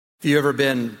Have you ever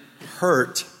been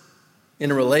hurt in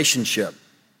a relationship?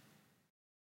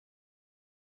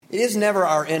 It is never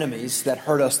our enemies that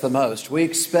hurt us the most. We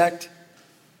expect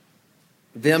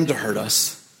them to hurt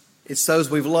us. It's those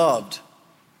we've loved,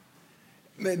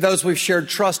 those we've shared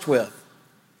trust with,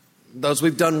 those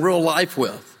we've done real life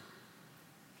with.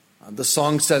 The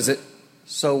song says it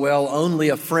so well, only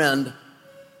a friend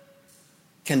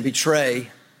can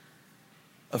betray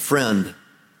a friend.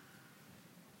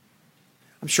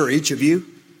 I'm sure each of you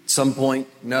at some point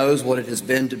knows what it has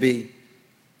been to be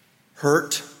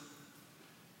hurt.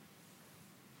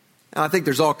 Now, I think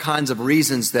there's all kinds of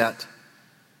reasons that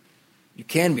you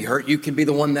can be hurt. You can be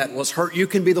the one that was hurt. You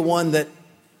can be the one that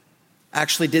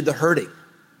actually did the hurting.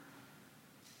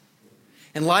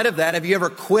 In light of that, have you ever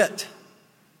quit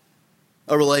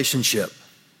a relationship?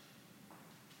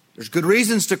 There's good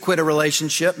reasons to quit a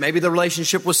relationship. Maybe the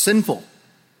relationship was sinful.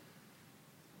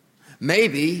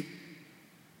 Maybe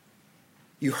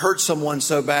you hurt someone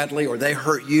so badly, or they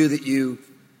hurt you, that you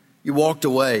walked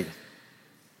away.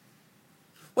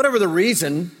 Whatever the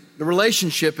reason, the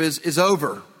relationship is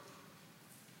over.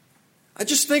 I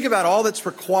just think about all that's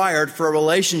required for a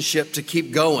relationship to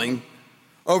keep going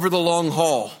over the long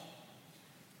haul.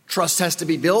 Trust has to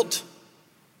be built.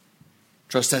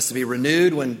 Trust has to be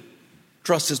renewed when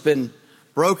trust has been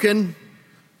broken.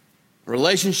 A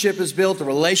relationship is built. A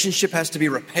relationship has to be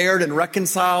repaired and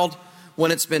reconciled when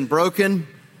it's been broken.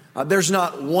 There's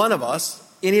not one of us,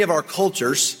 any of our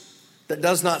cultures, that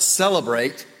does not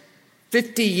celebrate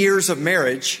 50 years of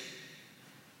marriage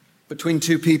between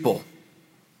two people.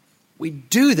 We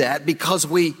do that because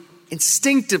we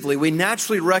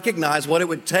naturally recognize what it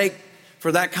would take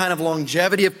for that kind of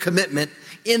longevity of commitment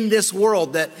in this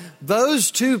world, that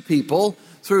those two people,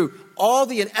 through all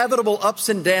the inevitable ups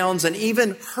and downs and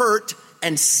even hurt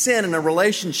and sin in a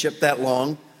relationship that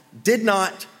long, did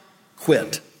not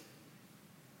quit.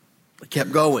 They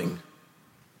kept going.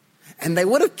 And they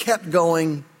would have kept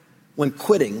going when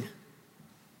quitting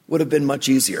would have been much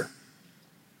easier.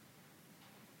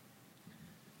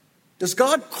 Does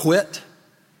God quit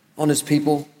on His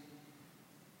people?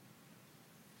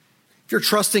 If you're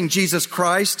trusting Jesus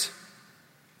Christ,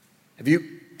 have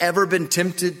you ever been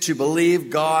tempted to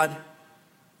believe God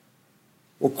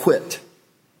will quit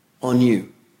on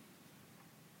you?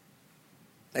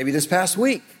 Maybe this past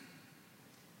week,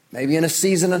 maybe in a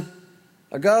season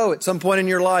ago, at some point in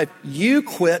your life, you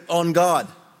quit on God.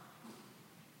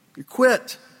 You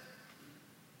quit.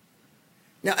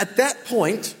 Now, at that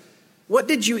point, what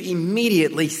did you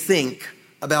immediately think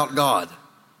about God?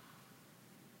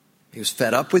 He was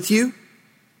fed up with you?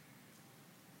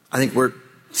 I think we're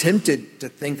tempted to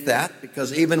think that,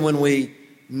 because even when we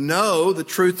know the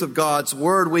truth of God's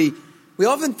word, we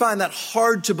often find that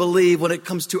hard to believe when it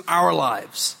comes to our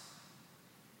lives,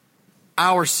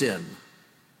 our sin.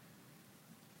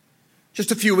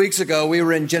 Just a few weeks ago, we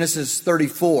were in Genesis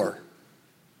 34.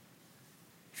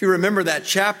 If you remember that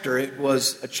chapter, it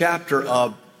was a chapter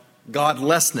of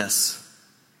godlessness.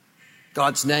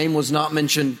 God's name was not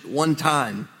mentioned one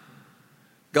time.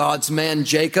 God's man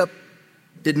Jacob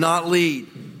did not lead.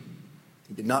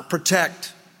 He did not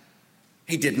protect.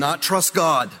 He did not trust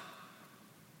God.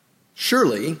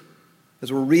 Surely,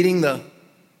 as we're reading the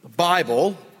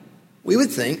Bible, we would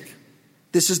think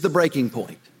this is the breaking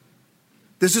point.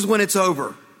 This is when it's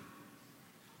over.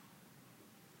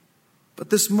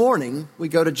 But this morning, we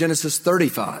go to Genesis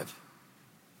 35.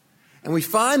 And we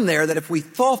find there that if we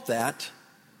thought that,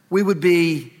 we would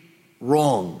be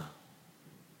wrong.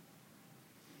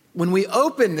 When we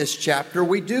open this chapter,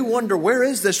 we do wonder, where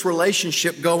is this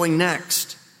relationship going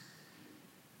next?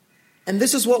 And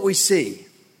this is what we see.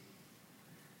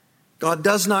 God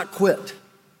does not quit.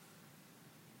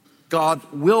 God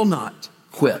will not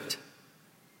quit.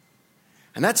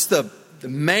 And that's the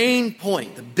main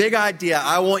point, the big idea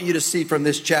I want you to see from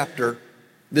this chapter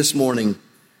this morning.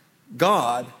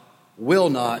 God will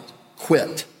not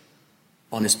quit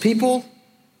on His people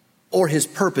or His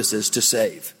purposes to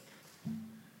save.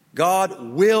 God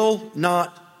will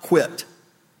not quit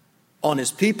on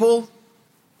His people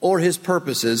or His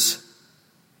purposes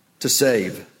to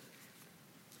save.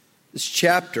 This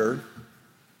chapter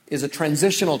is a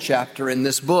transitional chapter in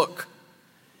this book.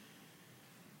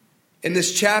 In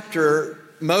this chapter,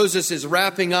 Moses is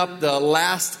wrapping up the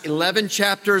last 11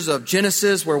 chapters of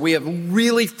Genesis, where we have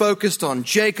really focused on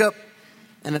Jacob.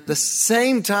 And at the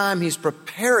same time, he's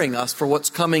preparing us for what's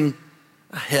coming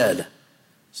ahead.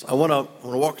 So I want to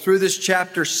walk through this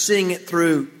chapter, seeing it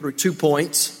through 2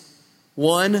 points.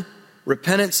 1,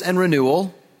 repentance and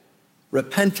renewal.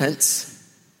 Repentance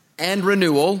and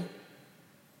renewal.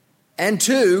 And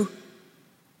 2,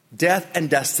 death and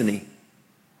destiny.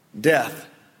 death,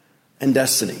 and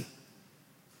destiny.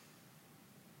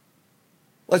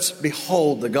 Let's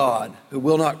behold the God who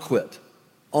will not quit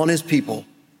on his people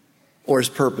or his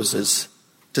purposes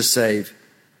to save.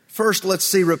 First, let's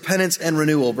see repentance and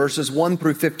renewal, verses 1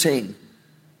 through 15.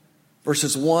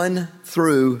 Verses 1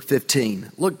 through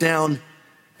 15. Look down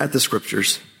at the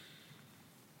scriptures.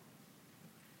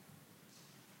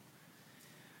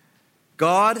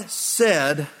 God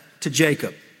said to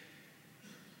Jacob,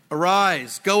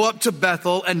 "Arise, go up to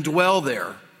Bethel and dwell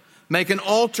there. Make an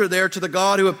altar there to the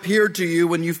God who appeared to you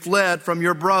when you fled from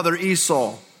your brother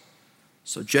Esau."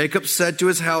 So Jacob said to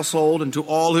his household and to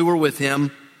all who were with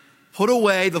him, "Put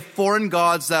away the foreign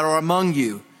gods that are among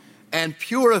you, and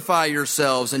purify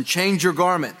yourselves and change your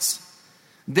garments.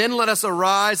 Then let us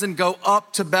arise and go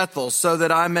up to Bethel, so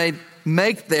that I may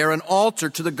make there an altar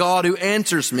to the God who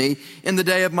answers me in the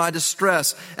day of my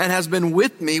distress, and has been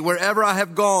with me wherever I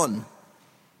have gone."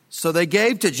 So they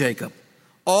gave to Jacob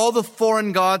all the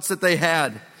foreign gods that they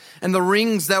had, and the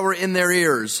rings that were in their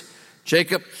ears.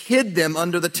 Jacob hid them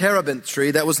under the terebinth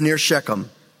tree that was near Shechem.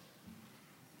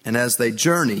 And as they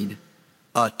journeyed,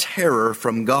 a terror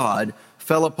from God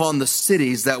fell upon the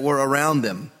cities that were around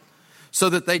them, so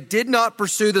that they did not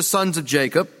pursue the sons of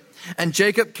Jacob. And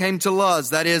Jacob came to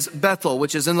Luz, that is Bethel,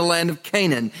 which is in the land of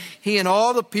Canaan, he and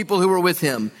all the people who were with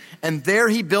him. And there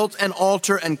he built an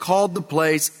altar and called the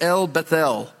place El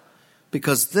Bethel,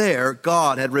 because there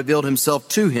God had revealed himself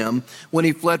to him when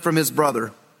he fled from his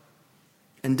brother.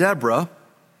 And Deborah,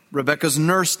 Rebekah's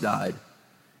nurse, died,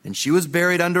 and she was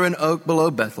buried under an oak below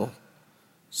Bethel.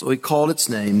 So he called its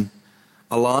name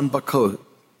Allon Bakoth.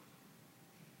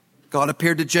 God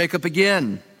appeared to Jacob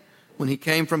again when he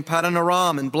came from Paddan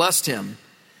Aram and blessed him.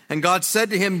 And God said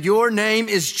to him, "Your name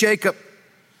is Jacob.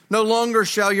 No longer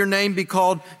shall your name be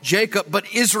called Jacob,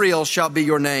 but Israel shall be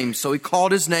your name." So he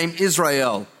called his name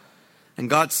Israel. And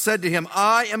God said to him,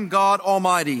 "I am God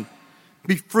Almighty.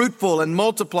 Be fruitful and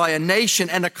multiply. A nation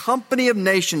and a company of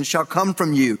nations shall come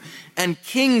from you, and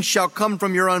kings shall come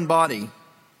from your own body.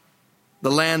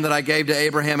 The land that I gave to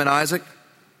Abraham and Isaac,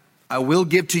 I will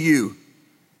give to you,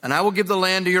 and I will give the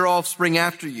land to your offspring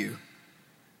after you."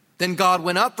 Then God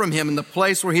went up from him in the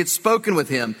place where he had spoken with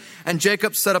him, and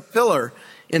Jacob set a pillar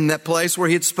in that place where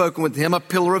he had spoken with him, a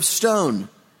pillar of stone.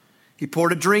 He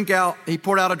poured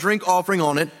out a drink offering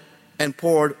on it, and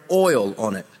poured oil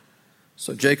on it.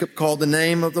 So Jacob called the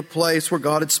name of the place where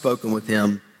God had spoken with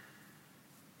him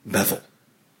Bethel.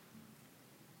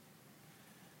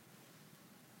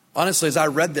 Honestly, as I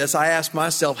read this, I asked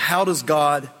myself, how does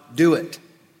God do it?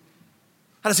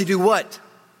 How does he do what?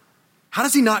 How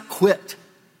does he not quit?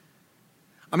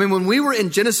 I mean, when we were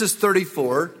in Genesis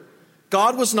 34,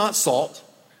 God was not sought.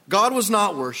 God was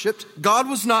not worshiped. God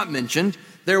was not mentioned.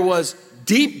 There was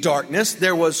deep darkness.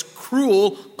 There was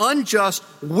cruel, unjust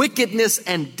wickedness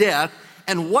and death.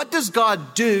 And what does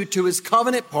God do to his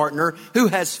covenant partner who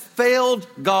has failed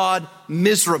God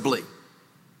miserably?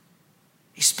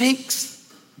 He speaks.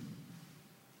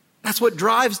 That's what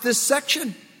drives this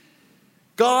section.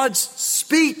 God's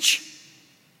speech.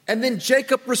 And then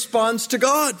Jacob responds to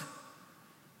God.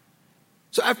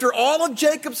 So after all of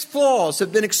Jacob's flaws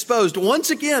have been exposed once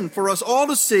again for us all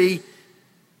to see,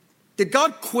 did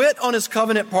God quit on his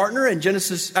covenant partner in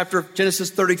after Genesis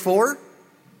 34?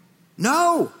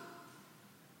 No.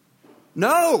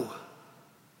 No.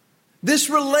 This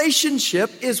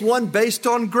relationship is one based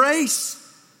on grace.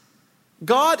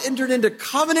 God entered into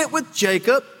covenant with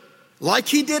Jacob like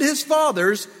he did his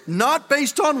fathers, not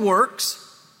based on works,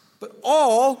 but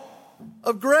all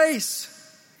of grace.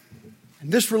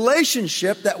 And this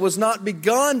relationship that was not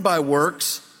begun by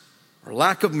works or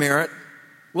lack of merit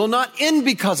will not end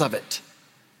because of it.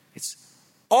 It's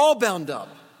all bound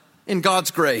up in God's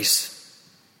grace.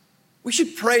 We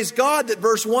should praise God that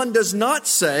verse 1 does not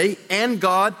say, "and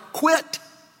God quit."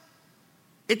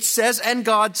 It says, "and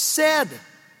God said."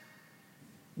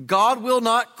 God will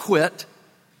not quit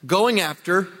going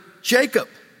after Jacob.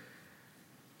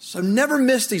 So never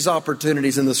miss these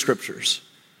opportunities in the scriptures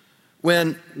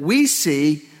when we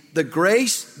see the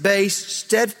grace-based,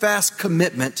 steadfast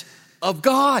commitment of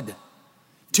God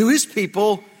to his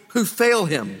people who fail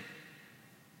him.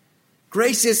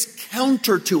 Grace is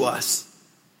counter to us.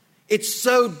 It's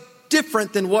so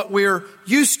different than what we're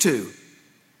used to.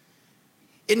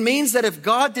 It means that if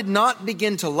God did not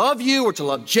begin to love you or to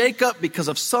love Jacob because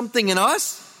of something in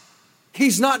us,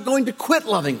 he's not going to quit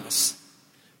loving us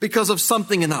because of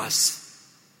something in us.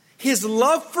 His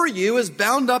love for you is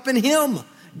bound up in him.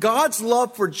 God's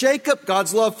love for Jacob,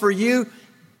 God's love for you,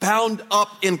 bound up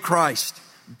in Christ,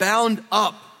 bound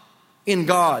up in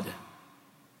God.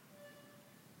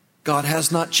 God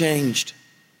has not changed.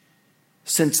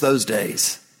 since those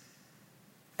days.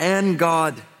 And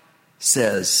God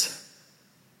says.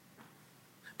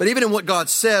 But even in what God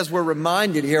says, we're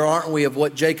reminded here, aren't we, of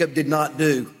what Jacob did not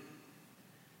do.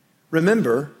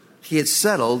 Remember, he had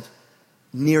settled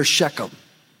near Shechem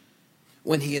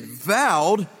when he had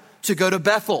vowed to go to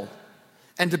Bethel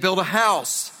and to build a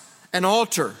house, an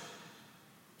altar.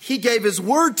 He gave his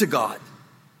word to God.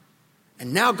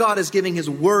 And now God is giving his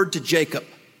word to Jacob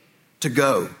to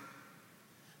go.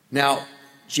 Now,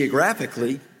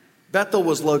 geographically, Bethel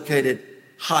was located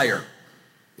higher.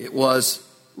 It was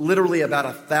literally about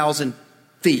 1,000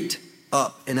 feet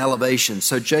up in elevation.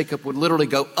 So Jacob would literally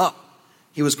go up.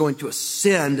 He was going to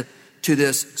ascend to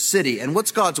this city. And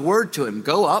what's God's word to him?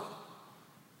 Go up,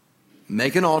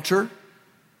 make an altar,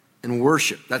 and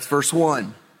worship. That's verse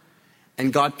 1.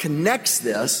 And God connects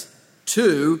this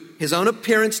to his own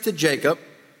appearance to Jacob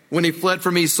when he fled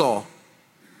from Esau.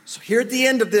 So here at the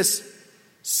end of this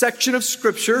section of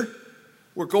Scripture,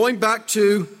 we're going back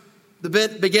to the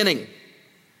beginning.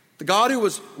 The God who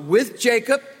was with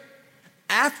Jacob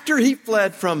after he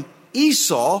fled from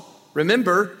Esau,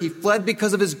 remember, he fled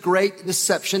because of his great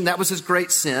deception, that was his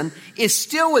great sin, is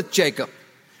still with Jacob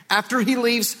after he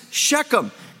leaves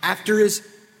Shechem, after his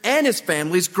and his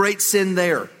family's great sin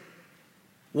there.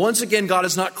 Once again, God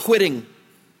is not quitting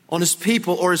on his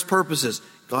people or his purposes.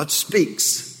 God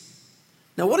speaks.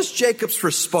 Now, what is Jacob's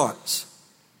response?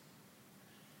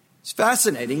 It's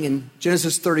fascinating. In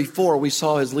Genesis 34, we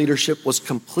saw his leadership was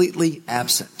completely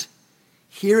absent.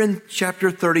 Here in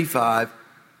chapter 35,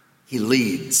 he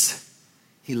leads.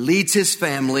 He leads his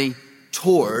family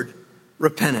toward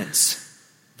repentance.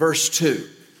 Verse 2,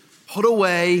 put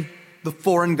away the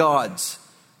foreign gods.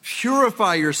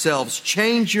 Purify yourselves,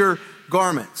 change your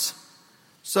garments.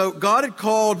 So God had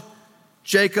called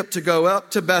Jacob to go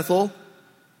up to Bethel,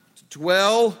 to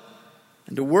dwell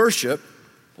and to worship.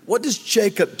 But what does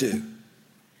Jacob do?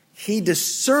 He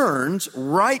discerns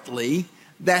rightly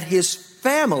that his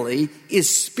family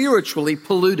is spiritually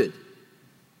polluted.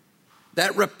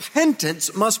 That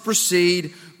repentance must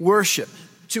precede worship.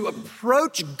 To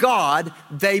approach God,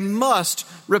 they must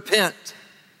repent.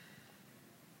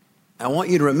 I want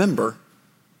you to remember,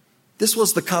 this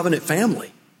was the covenant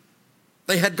family.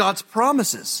 They had God's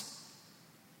promises,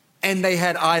 and they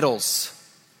had idols.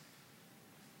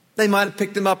 They might have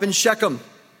picked them up in Shechem.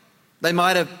 They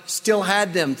might have still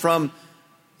had them from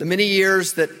the many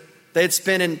years that they had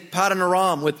spent in Paddan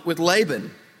Aram with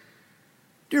Laban.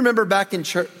 Do you remember back in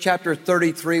chapter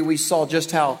 33, we saw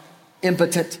just how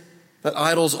impotent that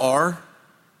idols are?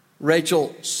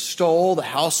 Rachel stole the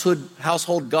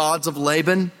household gods of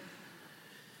Laban.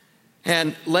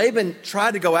 And Laban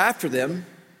tried to go after them,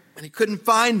 and he couldn't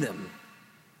find them.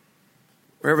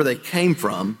 Wherever they came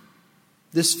from,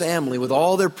 this family, with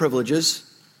all their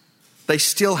privileges, they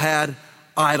still had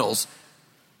idols.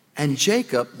 And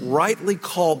Jacob rightly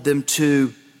called them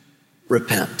to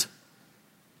repent.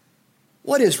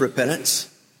 What is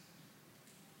repentance?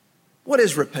 What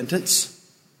is repentance?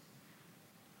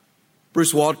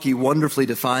 Bruce Waltke wonderfully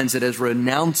defines it as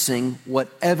renouncing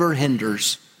whatever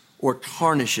hinders or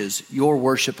tarnishes your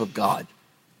worship of God.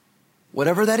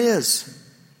 Whatever that is,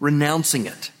 renouncing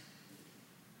it.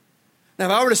 Now,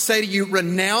 if I were to say to you,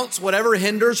 renounce whatever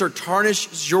hinders or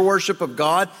tarnishes your worship of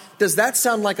God, does that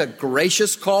sound like a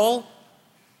gracious call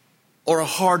or a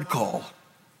hard call?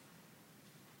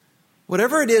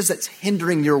 Whatever it is that's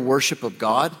hindering your worship of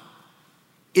God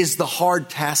is the hard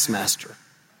taskmaster,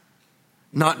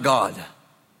 not God.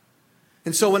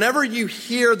 And so whenever you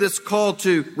hear this call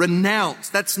to renounce,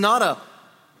 that's not a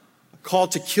call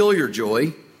to kill your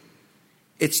joy.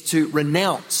 It's to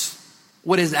renounce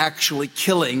what is actually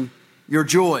killing your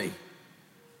joy.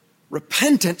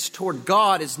 Repentance toward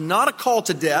God is not a call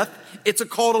to death. It's a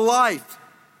call to life.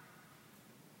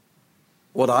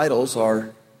 What idols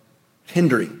are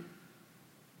hindering,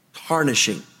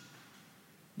 tarnishing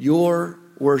your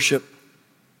worship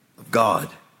of God?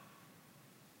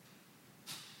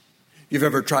 If you've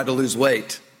ever tried to lose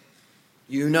weight,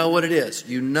 you know what it is.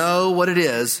 You know what it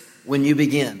is when you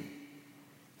begin.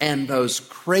 And those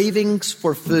cravings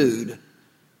for food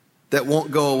that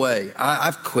won't go away.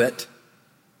 I've quit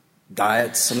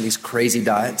diets, some of these crazy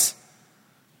diets,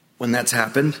 when that's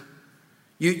happened.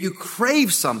 You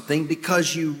crave something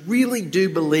because you really do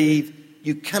believe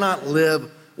you cannot live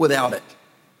without it.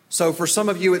 So for some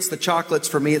of you, it's the chocolates.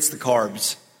 For me, it's the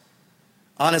carbs.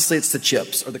 Honestly, it's the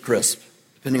chips or the crisp,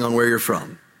 depending on where you're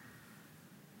from.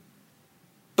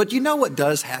 But you know what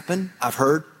does happen? I've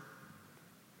heard.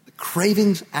 The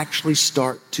cravings actually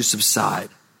start to subside.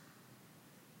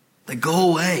 They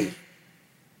go away.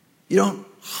 You don't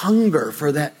hunger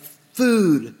for that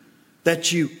food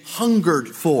that you hungered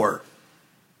for.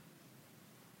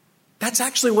 That's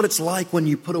actually what it's like when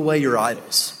you put away your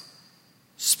idols,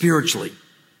 spiritually.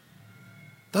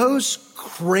 Those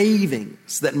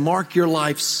cravings that mark your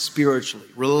life spiritually,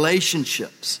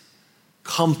 relationships,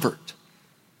 comfort,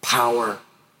 power,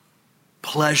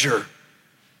 pleasure,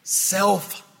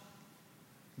 self,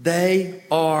 they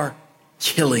are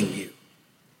killing you.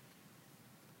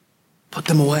 Put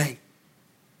them away.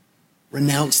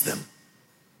 Renounce them.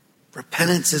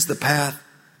 Repentance is the path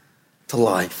to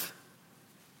life.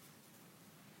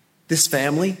 This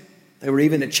family, they were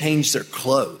even to change their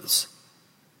clothes.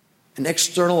 An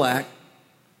external act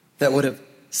that would have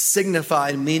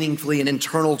signified meaningfully an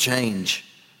internal change.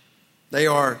 They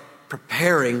are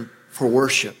preparing for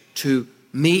worship, to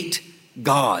meet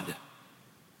God.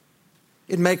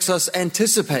 It makes us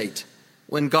anticipate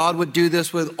when God would do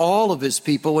this with all of his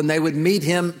people, when they would meet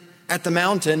him at the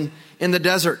mountain in the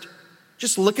desert.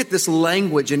 Just look at this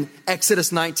language in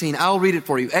Exodus 19. I'll read it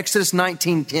for you. Exodus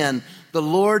 19:10. The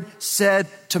Lord said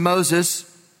to Moses,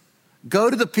 "Go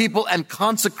to the people and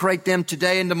consecrate them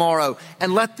today and tomorrow,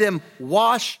 and let them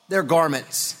wash their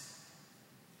garments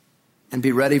and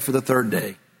be ready for the third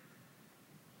day."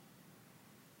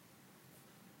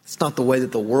 It's not the way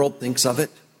that the world thinks of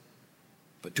it,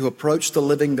 but to approach the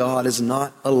living God is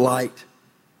not a light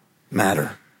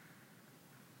matter.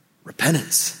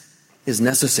 Repentance is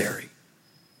necessary.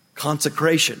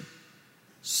 Consecration,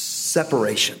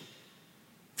 separation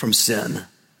from sin.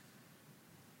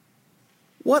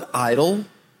 What idol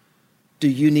do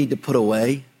you need to put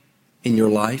away in your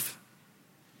life?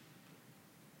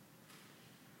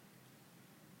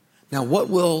 Now, what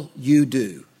will you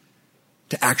do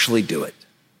to actually do it?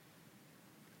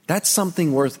 That's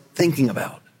something worth thinking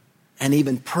about and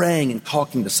even praying and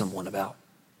talking to someone about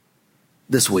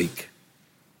this week.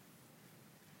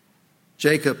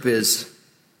 Jacob is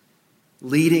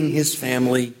leading his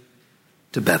family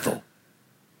to Bethel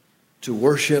to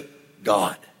worship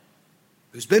God,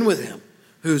 who's been with him,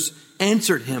 who's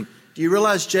answered him. Do you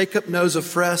realize Jacob knows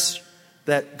afresh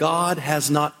that God has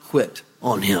not quit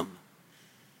on him?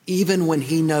 Even when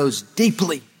he knows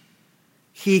deeply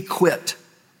he quit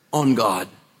on God.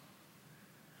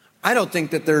 I don't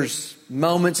think that there's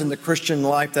moments in the Christian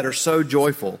life that are so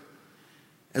joyful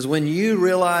as when you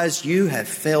realize you have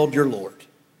failed your Lord.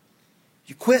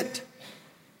 You quit.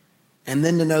 And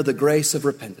then to know the grace of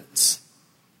repentance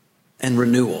and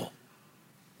renewal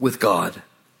with God.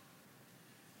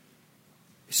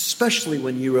 Especially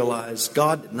when you realize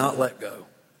God did not let go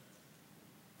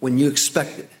when you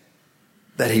expected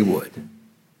that he would.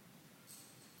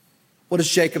 What does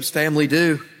Jacob's family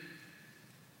do?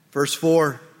 Verse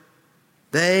 4,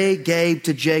 they gave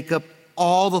to Jacob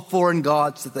all the foreign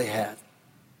gods that they had.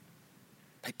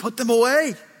 They put them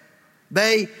away.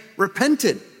 They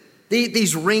repented.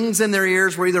 These rings in their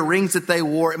ears were either rings that they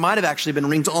wore. It might have actually been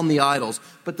rings on the idols.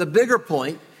 But the bigger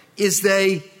point is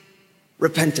they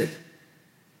repented.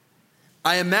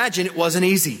 I imagine it wasn't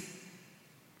easy.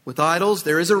 With idols,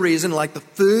 there is a reason, like the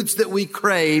foods that we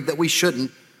crave that we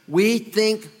shouldn't. We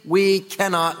think we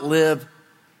cannot live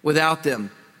without them.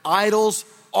 Idols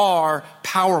are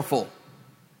powerful.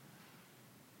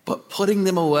 But putting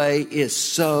them away is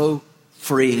so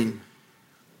freeing.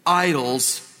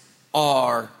 Idols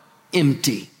are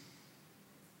empty.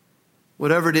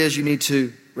 Whatever it is you need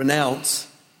to renounce,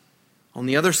 on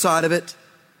the other side of it,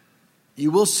 you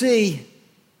will see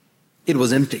it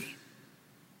was empty.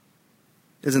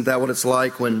 Isn't that what it's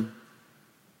like when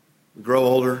we grow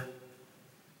older?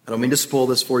 I don't mean to spoil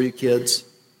this for you kids,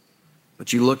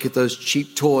 but you look at those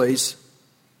cheap toys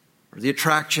or the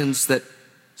attractions that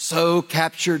so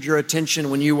captured your attention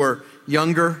when you were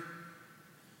younger,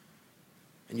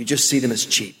 and you just see them as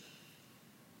cheap.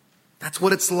 That's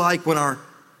what it's like when our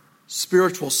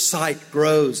spiritual sight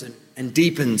grows and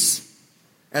deepens,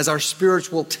 as our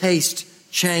spiritual taste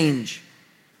change.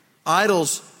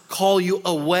 Idols call you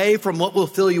away from what will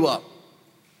fill you up,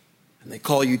 and they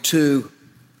call you to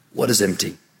what is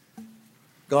empty.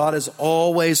 God is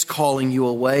always calling you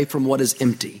away from what is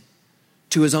empty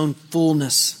to his own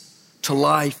fullness, to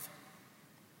life.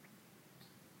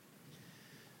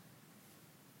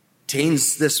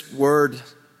 Teens, this word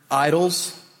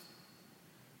idols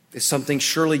is something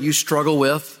surely you struggle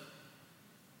with.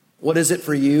 What is it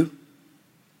for you?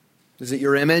 Is it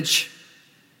your image?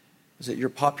 Is it your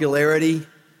popularity?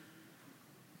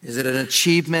 Is it an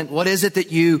achievement? What is it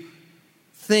that you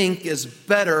think is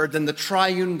better than the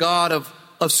triune God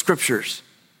of Scriptures?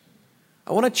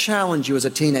 I want to challenge you as a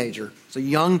teenager, as a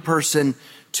young person,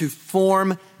 to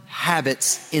form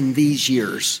habits in these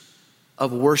years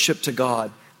of worship to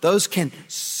God. Those can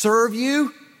serve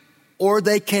you or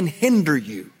they can hinder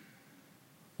you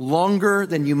longer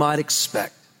than you might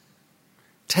expect.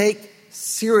 Take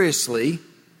seriously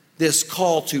this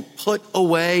call to put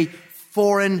away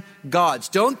foreign gods.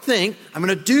 Don't think I'm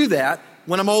going to do that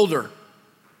when I'm older.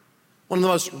 One of the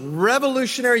most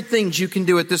revolutionary things you can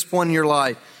do at this point in your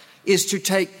life is to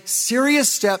take serious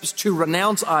steps to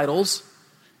renounce idols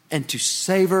and to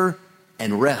savor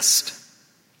and rest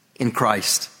in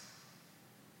Christ.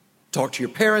 Talk to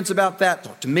your parents about that.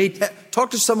 Talk to me.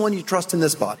 Talk to someone you trust in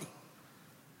this body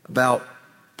about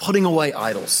putting away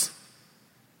idols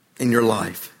in your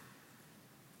life.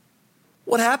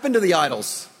 What happened to the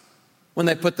idols when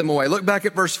they put them away? Look back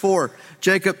at verse 4.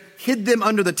 Jacob hid them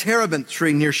under the terebinth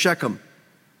tree near Shechem.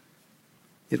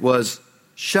 It was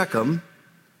Shechem,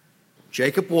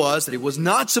 Jacob was, that he was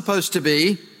not supposed to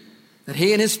be, that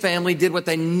he and his family did what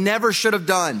they never should have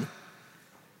done.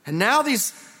 And now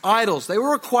these idols, they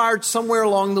were acquired somewhere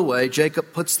along the way.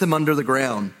 Jacob puts them under the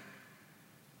ground.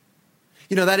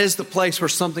 You know, that is the place where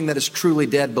something that is truly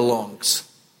dead belongs.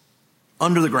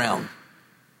 Under the ground.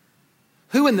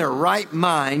 Who in their right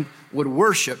mind would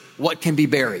worship what can be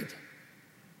buried?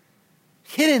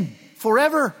 Hidden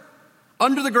forever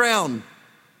under the ground.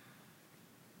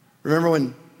 Remember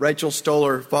when Rachel stole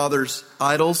her father's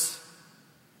idols?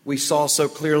 We saw so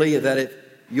clearly that if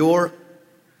your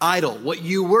idol, what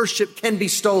you worship, can be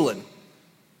stolen,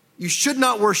 you should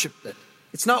not worship it.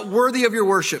 It's not worthy of your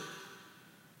worship.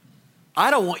 I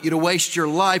don't want you to waste your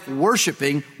life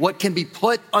worshiping what can be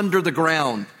put under the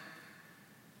ground.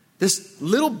 This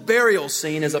little burial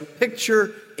scene is a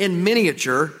picture in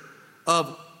miniature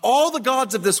of all the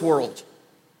gods of this world,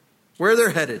 where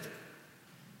they're headed.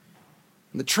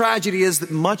 And the tragedy is that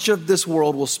much of this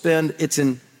world will spend its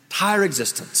entire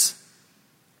existence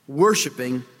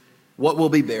worshiping what will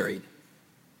be buried.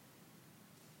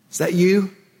 Is that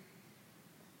you?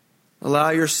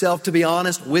 Allow yourself to be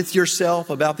honest with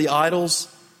yourself about the idols.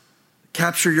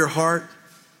 Capture your heart.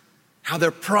 How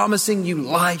they're promising you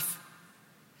life,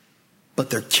 but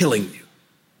they're killing you.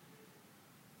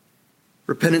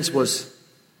 Repentance was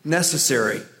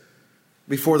necessary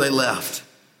before they left.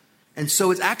 And so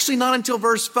it's actually not until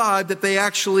verse 5 that they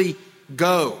actually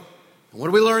go. And what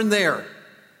do we learn there?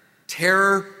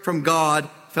 Terror from God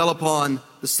fell upon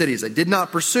the cities. They did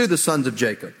not pursue the sons of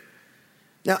Jacob.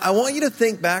 Now, I want you to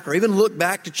think back or even look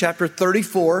back to chapter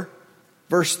 34,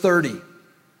 verse 30.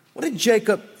 What did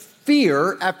Jacob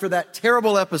fear after that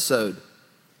terrible episode?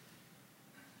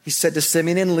 He said to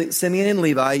Simeon and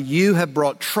Levi, "You have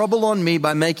brought trouble on me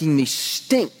by making me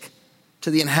stink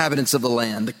to the inhabitants of the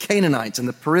land, the Canaanites and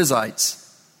the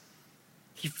Perizzites."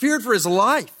 He feared for his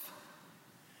life.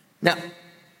 Now,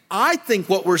 I think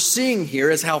what we're seeing here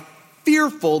is how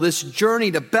fearful this journey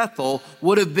to Bethel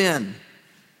would have been.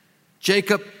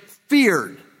 Jacob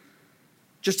feared,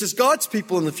 just as God's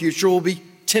people in the future will be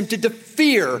tempted to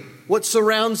fear what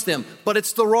surrounds them, but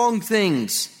it's the wrong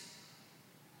things.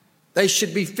 They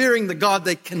should be fearing the God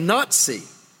they cannot see,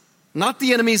 not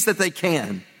the enemies that they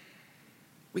can.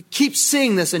 We keep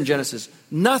seeing this in Genesis.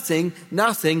 Nothing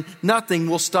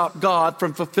will stop God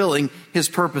from fulfilling his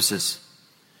purposes.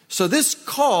 So this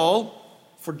call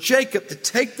for Jacob to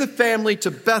take the family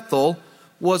to Bethel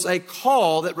was a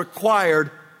call that required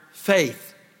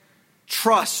faith,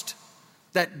 trust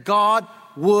that God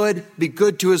would be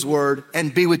good to his word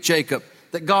and be with Jacob,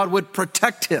 that God would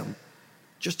protect him,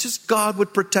 just as God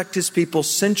would protect his people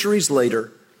centuries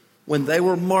later when they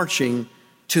were marching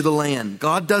to the land.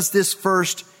 God does this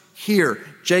first here.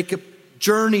 Jacob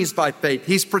journeys by faith.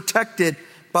 He's protected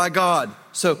by God.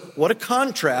 So what a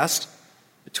contrast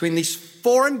between these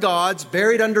foreign gods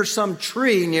buried under some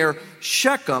tree near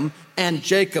Shechem and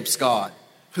Jacob's God,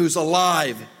 who's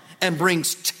alive and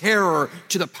brings terror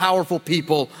to the powerful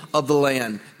people of the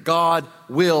land. God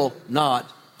will not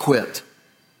quit.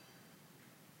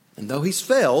 And though he's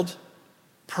failed,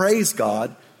 praise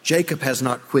God, Jacob has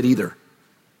not quit either.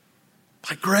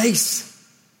 By grace,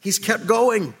 he's kept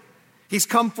going. He's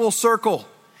come full circle.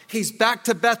 He's back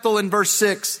to Bethel in verse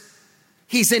 6.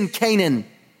 He's in Canaan,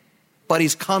 but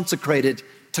he's consecrated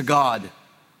to God.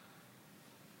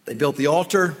 They built the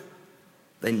altar.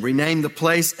 They renamed the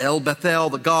place El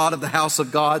Bethel, the God of the house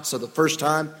of God. So the first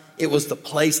time it was the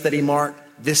place that he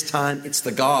marked. This time it's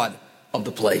the God of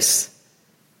the place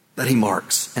that he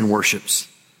marks and worships.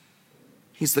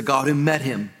 He's the God who met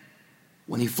him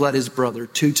when he fled his brother.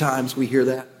 2 times we hear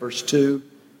that, verse 2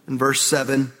 and verse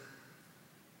 7.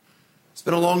 It's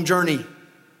been a long journey.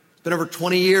 It's been over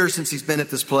 20 years since he's been at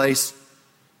this place.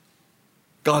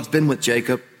 God's been with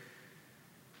Jacob.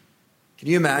 Can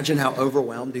you imagine how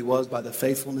overwhelmed he was by the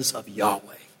faithfulness of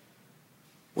Yahweh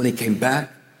when he came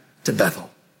back to Bethel?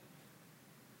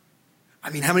 I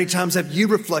mean, how many times have you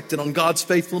reflected on God's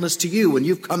faithfulness to you when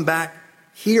you've come back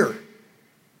here?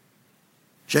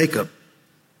 Jacob,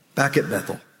 back at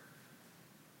Bethel.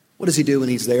 What does he do when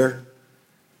he's there?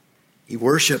 He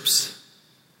worships.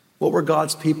 What were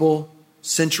God's people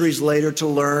centuries later to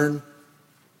learn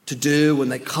to do when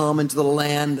they come into the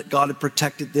land that God had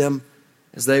protected them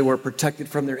as they were protected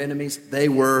from their enemies? They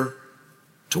were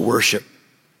to worship.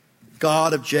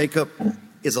 God of Jacob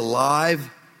is alive,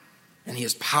 and he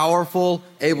is powerful,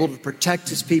 able to protect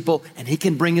his people, and he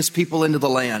can bring his people into the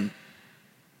land.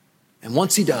 And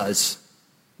once he does,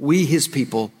 we, his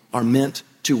people, are meant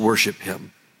to worship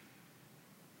him.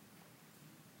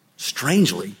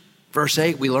 Strangely, verse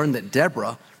 8, we learn that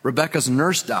Deborah, Rebekah's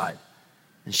nurse, died,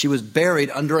 and she was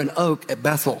buried under an oak at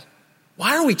Bethel.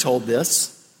 Why are we told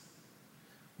this?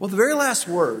 Well, the very last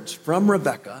words from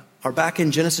Rebekah are back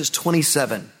in Genesis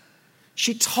 27.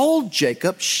 She told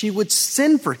Jacob she would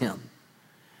send for him.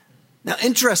 Now,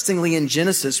 interestingly, in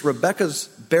Genesis, Rebekah's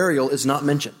burial is not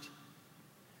mentioned.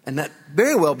 And that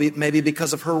very well may be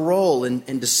because of her role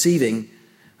in deceiving,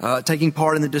 taking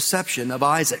part in the deception of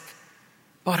Isaac.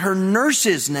 But her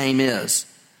nurse's name is.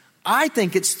 I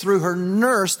think it's through her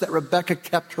nurse that Rebekah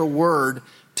kept her word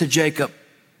to Jacob.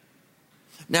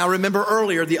 Now, remember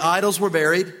earlier, the idols were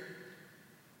buried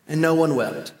and no one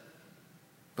wept.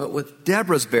 But with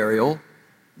Deborah's burial,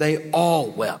 they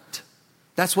all wept.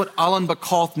 That's what Alan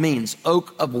Bakoth means,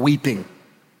 oak of weeping.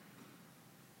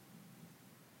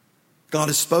 God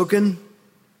has spoken.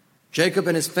 Jacob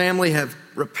and his family have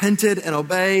repented and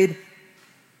obeyed.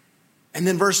 And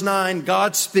then verse 9,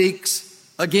 God speaks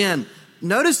again.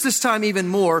 Notice this time even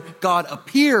more, God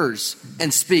appears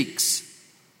and speaks.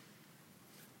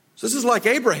 So this is like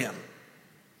Abraham.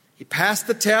 He passed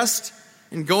the test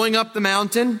in going up the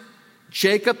mountain.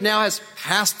 Jacob now has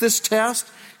passed this test.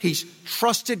 He's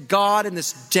trusted God in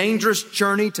this dangerous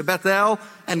journey to Bethel,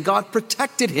 and God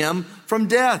protected him from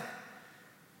death.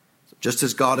 Just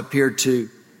as God appeared to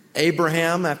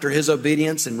Abraham after his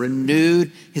obedience and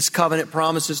renewed his covenant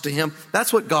promises to him,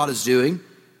 that's what God is doing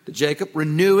to Jacob,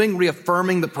 renewing,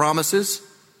 reaffirming the promises.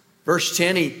 Verse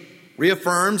 10, he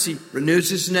reaffirms, he renews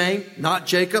his name, not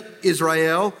Jacob,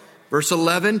 Israel. Verse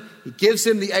 11, he gives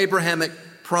him the Abrahamic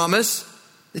promise.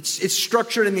 It's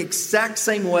structured in the exact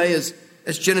same way as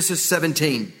Genesis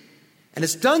 17. And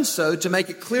it's done so to make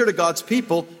it clear to God's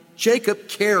people, Jacob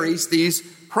carries these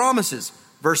promises.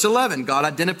 Verse 11, God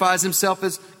identifies himself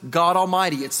as God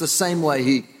Almighty. It's the same way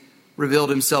he revealed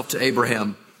himself to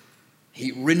Abraham.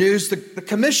 He renews the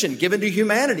commission given to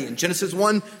humanity in Genesis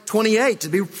 1:28 to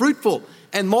be fruitful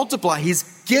and multiply. He's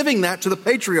giving that to the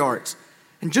patriarchs.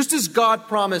 And just as God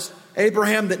promised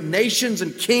Abraham that nations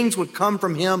and kings would come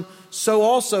from him, so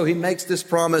also he makes this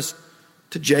promise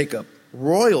to Jacob.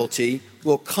 Royalty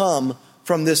will come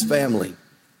from this family.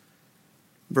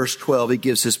 Verse 12, he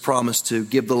gives his promise to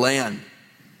give the land.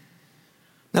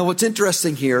 Now, what's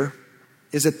interesting here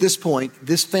is at this point,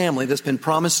 this family that's been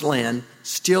promised land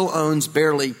still owns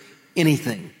barely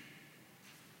anything.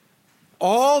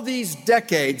 All these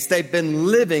decades, they've been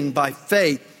living by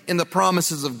faith in the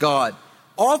promises of God.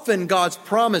 Often God's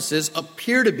promises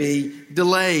appear to be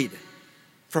delayed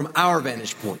from our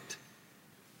vantage point.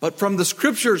 But from the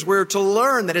scriptures, we're to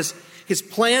learn that his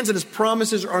plans and his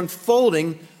promises are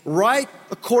unfolding right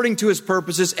according to his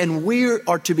purposes, and we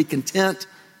are to be content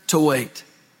to wait.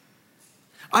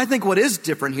 I think what is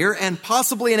different here, and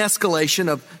possibly an escalation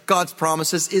of God's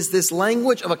promises, is this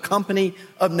language of a company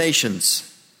of nations.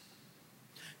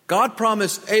 God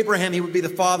promised Abraham he would be the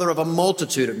father of a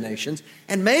multitude of nations.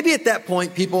 And maybe at that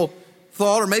point people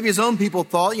thought, or maybe his own people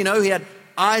thought, he had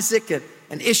Isaac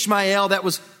and Ishmael. That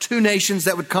was two nations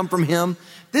that would come from him.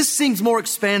 This seems more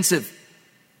expansive.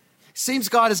 It seems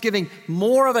God is giving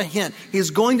more of a hint. He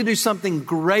is going to do something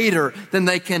greater than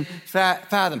they can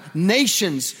fathom.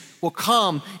 Nations will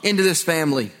come into this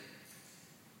family.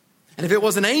 And if it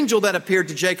was an angel that appeared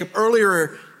to Jacob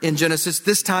earlier in Genesis,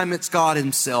 this time it's God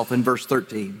himself in verse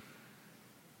 13.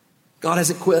 God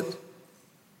hasn't quit.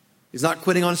 He's not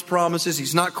quitting on his promises.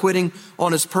 He's not quitting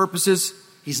on his purposes.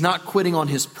 He's not quitting on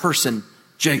his person,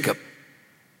 Jacob.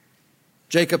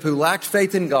 Jacob, who lacked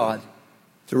faith in God,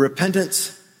 through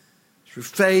repentance, through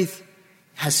faith,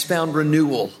 has found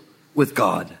renewal with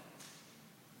God.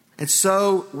 And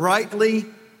so, rightly,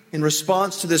 in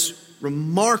response to this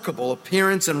remarkable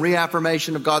appearance and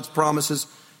reaffirmation of God's promises,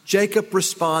 Jacob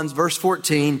responds, verse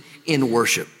 14, in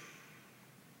worship.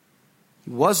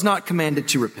 He was not commanded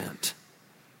to repent.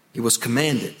 He was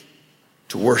commanded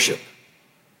to worship.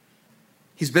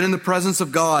 He's been in the presence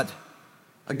of God.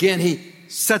 Again, he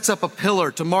sets up a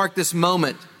pillar to mark this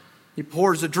moment. He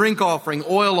pours a drink offering,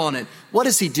 oil on it. What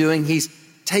is he doing? He's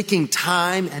taking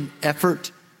time and effort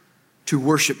to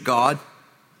worship God?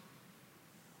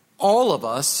 All of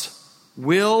us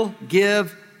will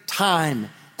give time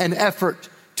and effort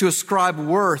to ascribe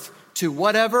worth to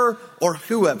whatever or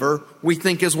whoever we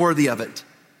think is worthy of it.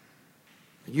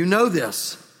 You know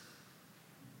this.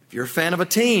 If you're a fan of a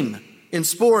team in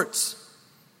sports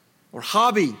or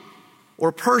hobby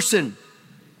or person,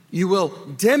 you will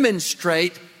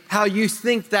demonstrate how you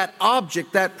think that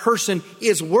object, that person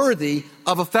is worthy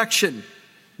of affection.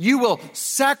 You will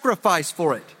sacrifice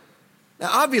for it. Now,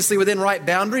 obviously, within right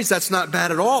boundaries, that's not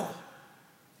bad at all.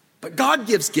 But God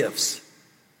gives gifts.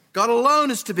 God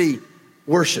alone is to be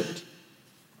worshiped.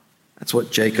 That's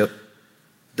what Jacob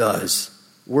does.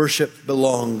 Worship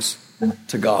belongs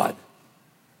to God.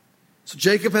 So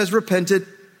Jacob has repented.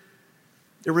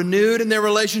 They're renewed in their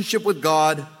relationship with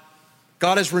God.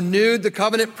 God has renewed the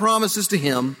covenant promises to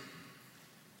him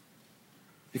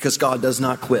because God does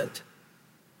not quit.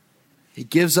 He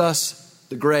gives us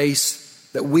the grace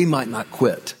that we might not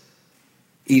quit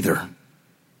either.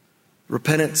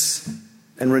 Repentance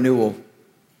and renewal.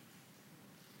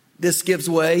 This gives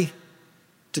way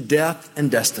to death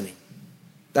and destiny.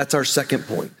 That's our second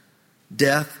point.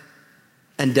 Death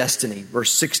and destiny.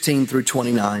 Verse 16 through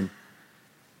 29.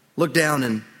 Look down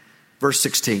in verse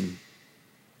 16.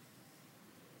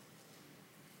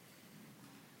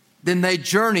 Then they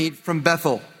journeyed from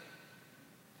Bethel.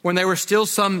 When they were still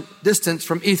some distance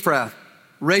from Ephrath,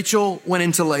 Rachel went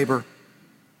into labor,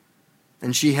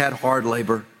 and she had hard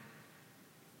labor.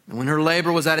 And when her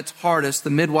labor was at its hardest, the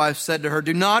midwife said to her,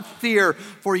 "Do not fear,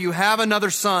 for you have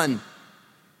another son."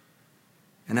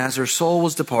 And as her soul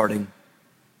was departing,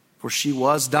 for she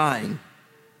was dying,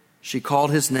 she called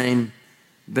his name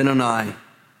Benoni,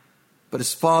 but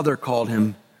his father called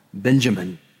him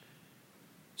Benjamin.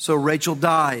 So Rachel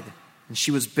died, and she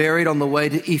was buried on the way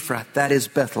to Ephrath, that is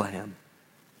Bethlehem.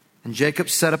 And Jacob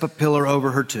set up a pillar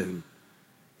over her tomb.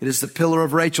 It is the pillar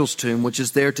of Rachel's tomb, which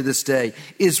is there to this day.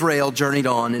 Israel journeyed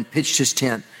on and pitched his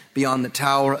tent beyond the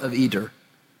tower of Eder.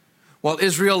 While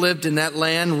Israel lived in that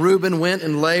land, Reuben went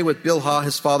and lay with Bilhah,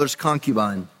 his father's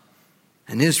concubine,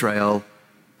 and Israel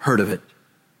heard of it.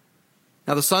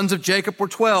 Now the sons of Jacob were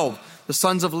 12. The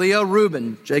sons of Leah,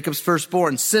 Reuben, Jacob's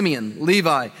firstborn, Simeon,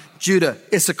 Levi, Judah,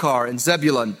 Issachar, and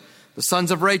Zebulun. The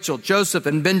sons of Rachel, Joseph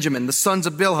and Benjamin. The sons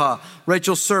of Bilhah,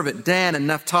 Rachel's servant, Dan and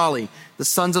Naphtali. The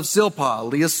sons of Zilpah,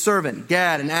 Leah's servant,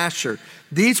 Gad and Asher.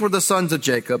 These were the sons of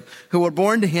Jacob, who were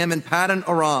born to him in Paddan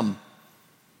Aram.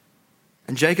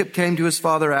 And Jacob came to his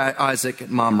father Isaac at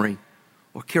Mamre,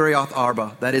 or Kiriath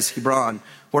Arba, that is Hebron,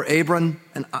 where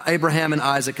Abraham and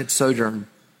Isaac had sojourned.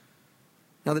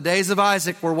 Now the days of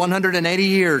Isaac were 180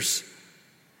 years,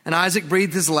 and Isaac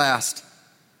breathed his last,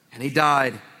 and he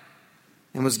died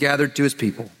and was gathered to his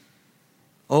people,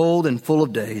 old and full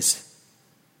of days.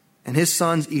 And his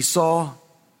sons Esau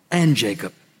and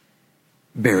Jacob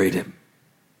buried him.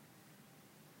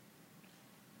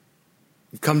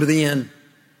 We've come to the end.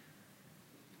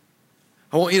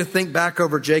 I want you to think back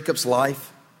over Jacob's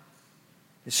life,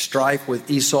 his strife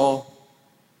with Esau.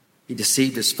 He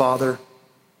deceived his father.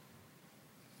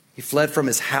 He fled from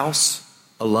his house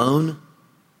alone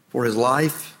for his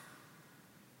life.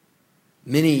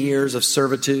 Many years of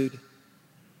servitude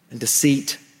and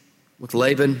deceit with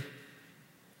Laban.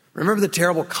 Remember the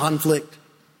terrible conflict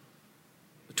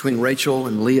between Rachel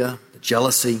and Leah, the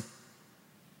jealousy.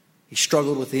 He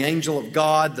struggled with the angel of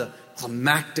God, the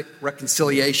climactic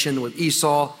reconciliation with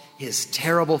Esau, his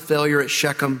terrible failure at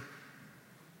Shechem.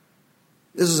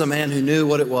 This is a man who knew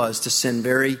what it was to sin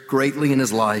very greatly in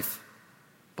his life,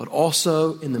 but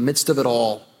also in the midst of it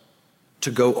all,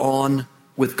 to go on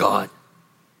with God.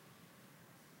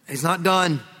 He's not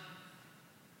done.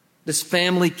 This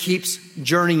family keeps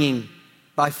journeying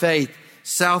by faith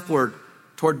southward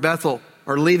toward Bethel,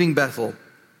 or leaving Bethel.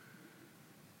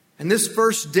 And this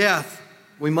first death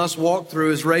we must walk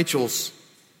through is Rachel's.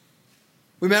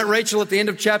 We met Rachel at the end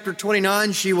of chapter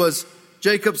 29. She was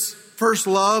Jacob's first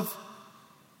love.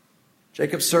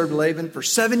 Jacob served Laban for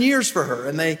 7 years for her,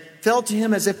 and they fell to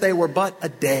him as if they were but a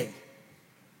day.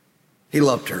 He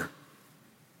loved her.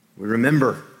 We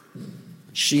remember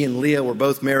she and Leah were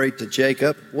both married to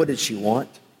Jacob. What did she want?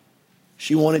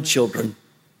 She wanted children.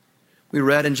 We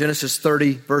read in Genesis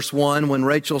 30, verse 1, when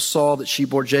Rachel saw that she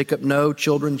bore Jacob no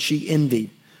children, she envied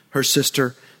her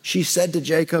sister. She said to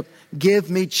Jacob, "Give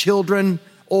me children,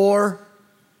 or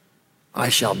I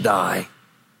shall die."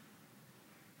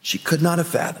 She could not have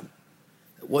fathomed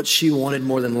that what she wanted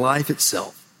more than life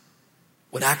itself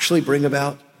would actually bring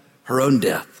about her own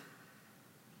death.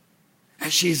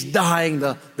 As she's dying,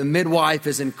 the midwife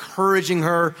is encouraging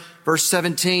her. Verse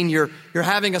 17, you're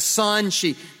having a son.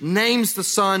 She names the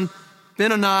son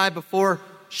Benoni before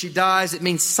she dies. It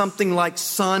means something like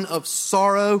son of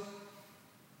sorrow.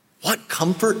 What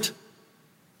comfort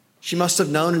she must have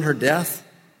known in her death.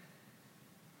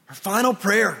 Her final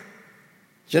prayer,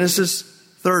 Genesis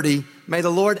 30, may the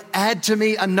Lord add to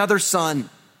me another son.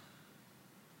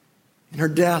 In her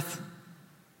death,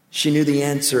 she knew the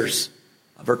answers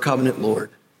of her covenant Lord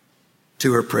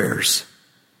to her prayers.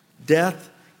 Death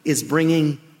is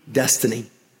bringing destiny.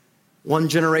 One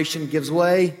generation gives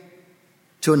way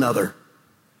to another.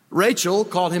 Rachel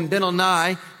called him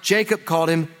Benoni. Jacob called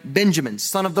him Benjamin,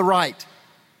 son of the right.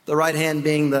 The right hand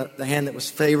being the hand that was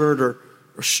favored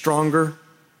or stronger.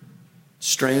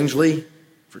 Strangely,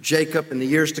 for Jacob in the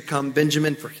years to come,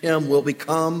 Benjamin for him will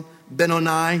become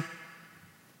Benoni.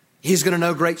 He's going to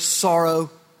know great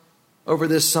sorrow over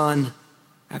this son.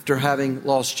 After having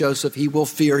lost Joseph, he will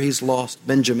fear he's lost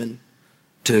Benjamin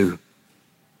too.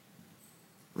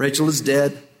 Rachel is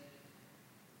dead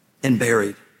and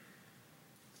buried.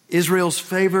 Israel's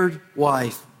favored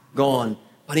wife gone,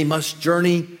 but he must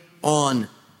journey on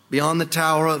beyond the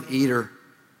Tower of Eder.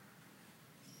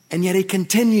 And yet he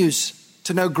continues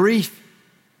to know grief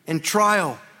and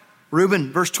trial.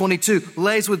 Reuben, verse 22,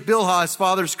 lays with Bilhah, his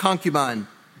father's concubine.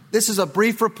 This is a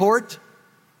brief report.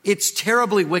 It's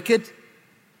terribly wicked.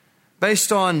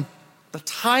 Based on the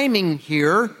timing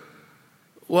here,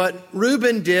 what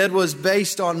Reuben did was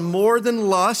based on more than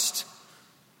lust.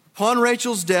 Upon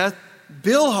Rachel's death,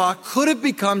 Bilhah could have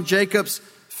become Jacob's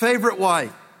favorite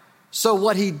wife. So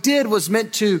what he did was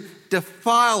meant to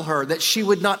defile her, that she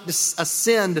would not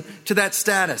ascend to that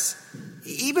status.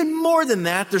 Even more than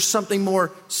that, there's something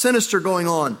more sinister going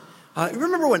on.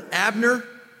 Remember when Abner,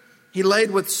 he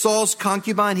laid with Saul's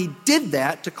concubine? He did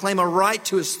that to claim a right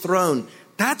to his throne.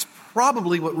 That's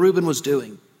probably what Reuben was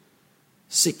doing,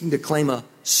 seeking to claim a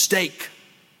stake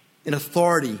in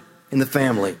authority in the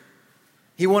family.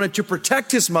 He wanted to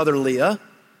protect his mother Leah,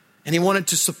 and he wanted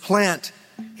to supplant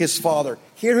his father.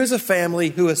 Here is a family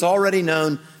who has already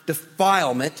known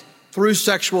defilement through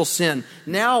sexual sin.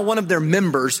 Now one of their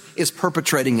members is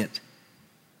perpetrating it.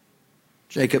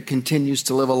 Jacob continues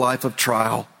to live a life of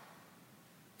trial.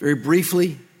 Very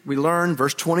briefly, we learn,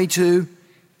 verse 22,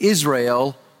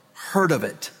 Israel heard of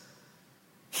it.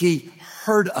 He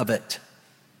heard of it.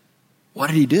 What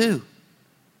did he do?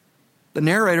 The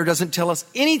narrator doesn't tell us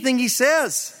anything he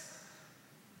says.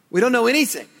 We don't know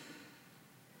anything.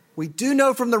 We do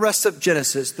know from the rest of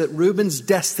Genesis that Reuben's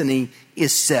destiny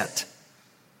is set.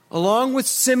 Along with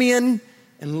Simeon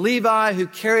and Levi, who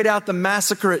carried out the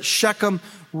massacre at Shechem,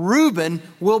 Reuben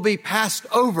will be passed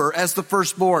over as the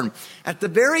firstborn. At the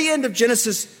very end of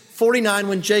Genesis 49,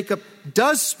 when Jacob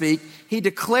does speak, he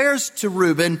declares to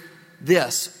Reuben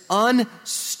this: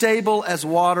 unstable as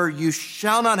water, you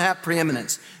shall not have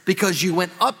preeminence, because you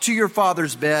went up to your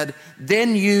father's bed,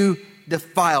 then you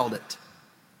defiled it.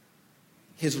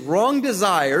 His wrong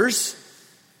desires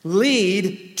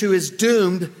lead to his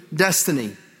doomed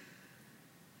destiny.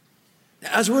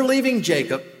 As we're leaving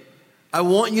Jacob, I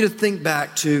want you to think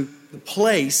back to the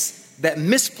place that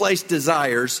misplaced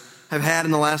desires have had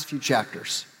in the last few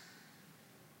chapters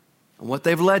and what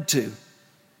they've led to.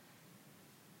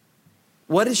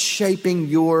 What is shaping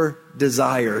your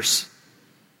desires?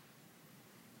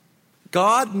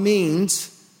 God means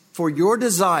for your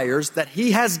desires that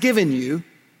He has given you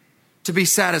to be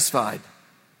satisfied.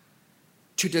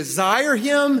 To desire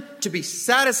Him, to be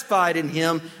satisfied in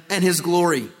Him and His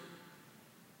glory.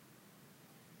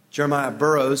 Jeremiah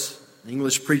Burroughs, an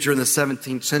English preacher in the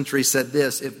 17th century, said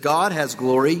this: if God has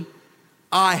glory,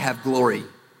 I have glory.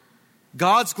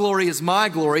 God's glory is my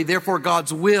glory, therefore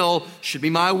God's will should be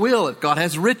my will. If God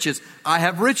has riches, I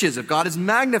have riches. If God is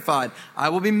magnified, I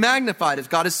will be magnified. If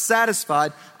God is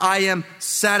satisfied, I am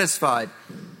satisfied.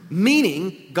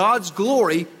 Meaning, God's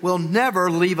glory will never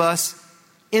leave us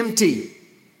empty.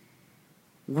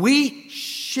 We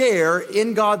share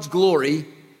in God's glory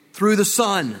through the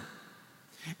Son.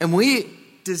 And we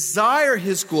desire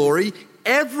His glory.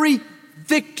 Every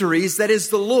victory that is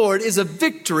the Lord is a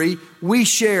victory we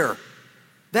share.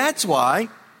 That's why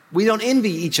we don't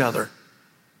envy each other.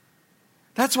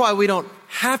 That's why we don't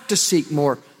have to seek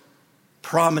more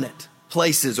prominent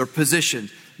places or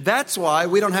positions. That's why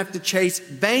we don't have to chase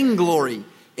vainglory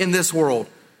in this world.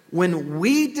 When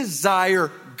we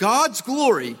desire God's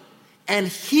glory and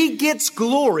He gets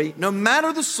glory, no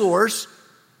matter the source,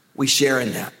 we share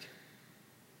in that.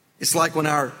 It's like when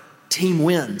our team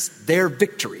wins, their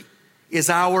victory is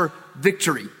our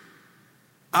victory.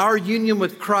 Our union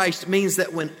with Christ means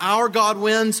that when our God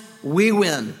wins, we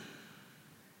win.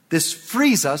 This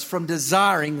frees us from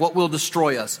desiring what will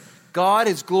destroy us. God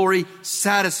is glory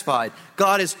satisfied.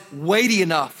 God is weighty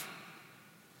enough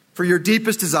for your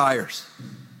deepest desires.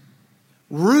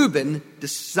 Reuben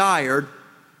desired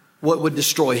what would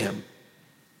destroy him,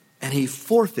 and he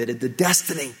forfeited the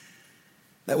destiny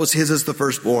that was his as the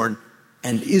firstborn,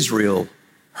 and Israel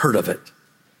heard of it.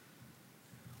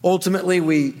 Ultimately,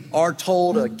 we are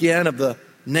told again of the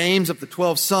names of the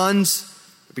 12 sons.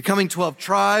 They're becoming 12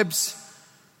 tribes.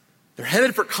 They're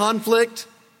headed for conflict.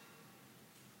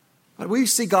 But we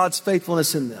see God's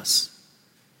faithfulness in this.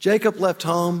 Jacob left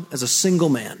home as a single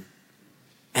man,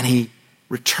 and he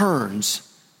returns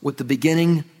with the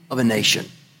beginning of a nation.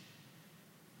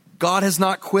 God has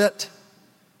not quit.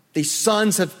 These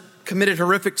sons have committed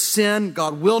horrific sin.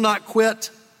 God will not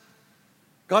quit.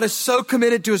 God is so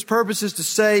committed to his purposes to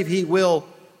save, he will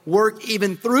work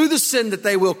even through the sin that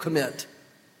they will commit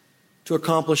to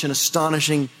accomplish an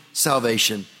astonishing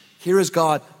salvation. Here is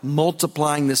God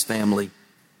multiplying this family.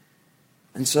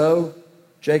 And so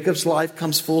Jacob's life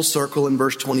comes full circle in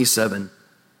verse 27.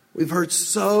 We've heard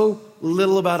so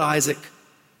little about Isaac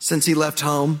since he left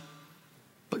home,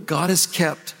 but God has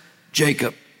kept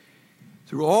Jacob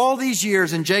through all these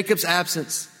years. In Jacob's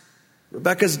absence,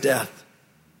 Rebekah's death,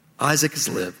 Isaac has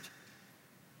lived.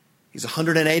 He's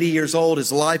 180 years old.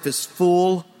 His life is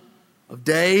full of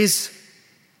days.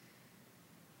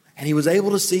 And he was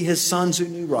able to see his sons who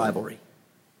knew rivalry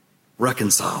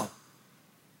reconcile,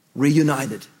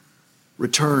 reunited,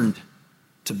 returned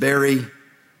to bury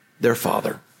their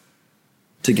father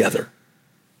together.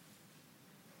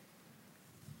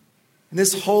 In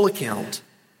this whole account,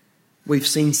 we've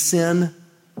seen sin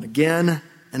again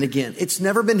and again. It's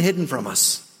never been hidden from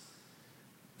us.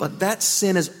 But that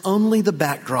sin is only the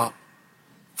backdrop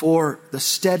for the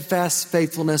steadfast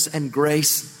faithfulness and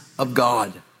grace of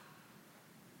God.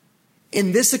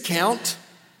 In this account,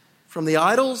 from the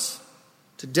idols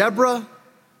to Deborah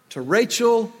to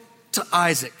Rachel to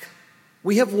Isaac,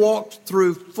 we have walked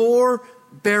through 4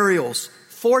 burials,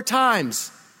 4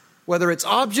 times. Whether it's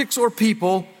objects or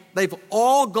people, they've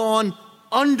all gone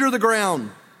under the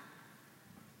ground.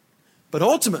 But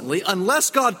ultimately, unless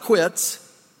God quits,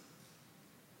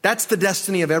 that's the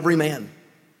destiny of every man,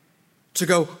 to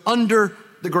go under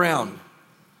the ground.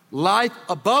 Life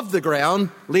above the ground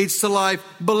leads to life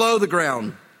below the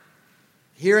ground.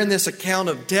 Here in this account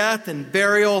of death and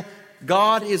burial,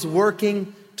 God is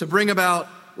working to bring about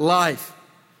life.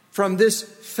 From this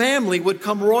family would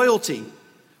come royalty,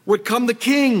 would come the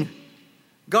king.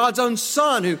 God's own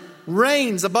son who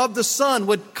reigns above the sun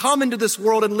would come into this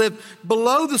world and live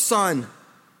below the sun,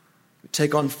 would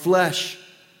take on flesh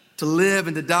to live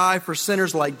and to die for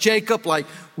sinners like Jacob, like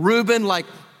Reuben, like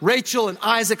Rachel and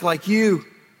Isaac, like you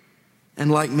and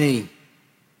like me.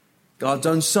 God's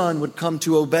own son would come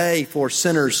to obey for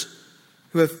sinners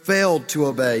who have failed to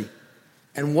obey.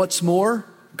 And what's more,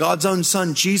 God's own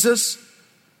son, Jesus,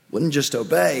 wouldn't just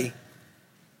obey,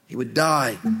 he would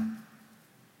die.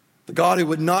 The God who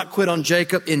would not quit on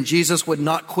Jacob in Jesus would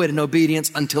not quit in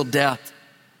obedience until death.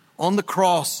 On the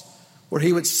cross, where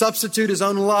he would substitute his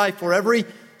own life for every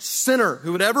sinner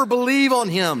who would ever believe on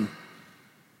him.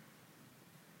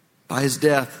 By his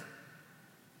death,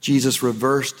 Jesus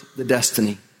reversed the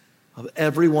destiny of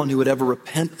everyone who would ever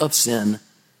repent of sin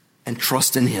and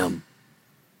trust in him.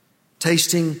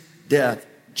 Tasting death,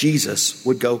 Jesus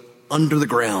would go under the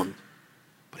ground.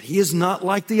 But he is not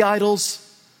like the idols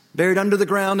buried under the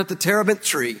ground at the terebinth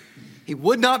tree. He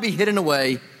would not be hidden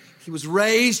away. He was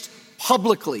raised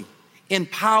publicly in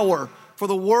power for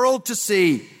the world to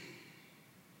see.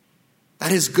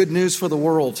 That is good news for the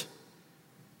world.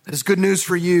 That is good news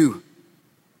for you.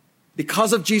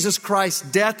 Because of Jesus Christ's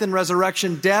death and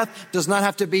resurrection, death does not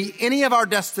have to be any of our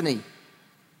destiny.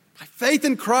 By faith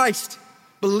in Christ,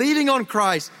 believing on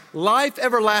Christ, life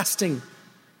everlasting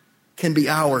can be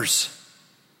ours.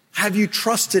 Have you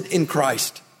trusted in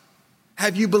Christ?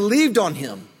 Have you believed on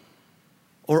him?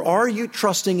 Or are you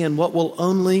trusting in what will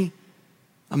only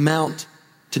amount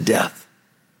to death?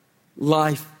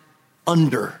 Life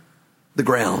under the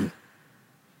ground.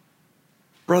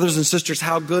 Brothers and sisters,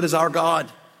 how good is our God?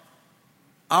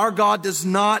 Our God does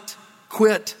not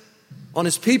quit on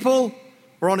his people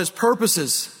or on his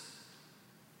purposes.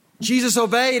 Jesus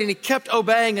obeyed and he kept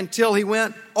obeying until he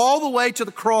went all the way to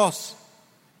the cross.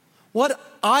 What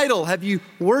idol have you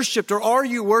worshiped or are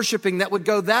you worshiping that would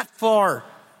go that far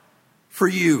for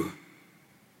you?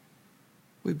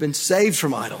 We've been saved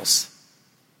from idols,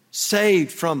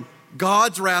 saved from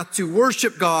God's wrath to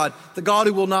worship God, the God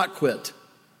who will not quit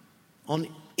on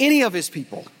any of his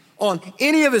people, on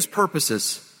any of his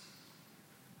purposes.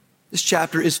 This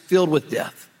chapter is filled with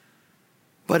death,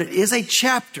 but it is a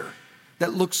chapter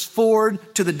that looks forward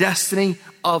to the destiny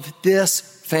of this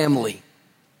family.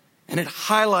 And it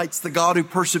highlights the God who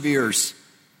perseveres.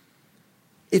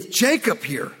 If Jacob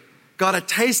here got a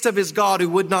taste of his God who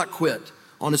would not quit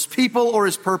on his people or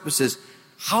his purposes,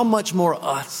 how much more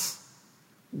us?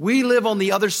 We live on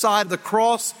the other side of the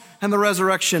cross and the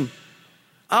resurrection.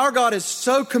 Our God is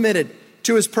so committed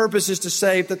to his purposes to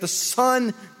save that the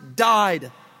Son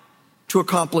died to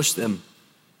accomplish them.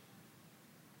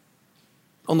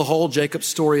 On the whole, Jacob's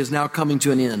story is now coming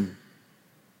to an end,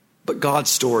 but God's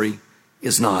story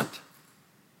is not.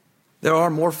 There are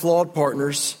more flawed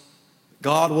partners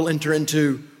God will enter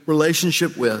into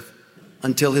relationship with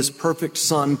until his perfect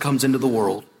Son comes into the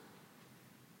world.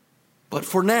 But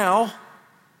for now,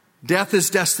 death is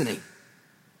destiny.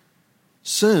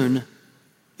 Soon,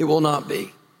 it will not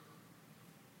be.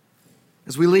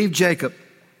 As we leave Jacob,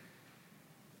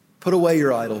 put away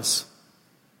your idols.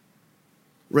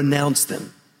 Renounce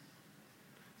them.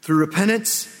 Through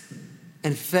repentance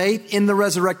and faith in the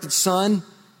resurrected Son,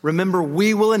 remember,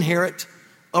 we will inherit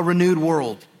a renewed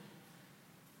world.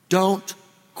 Don't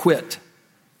quit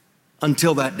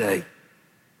until that day.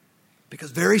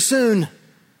 Because very soon,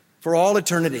 for all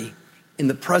eternity, in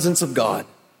the presence of God,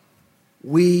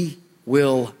 we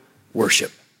will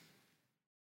worship.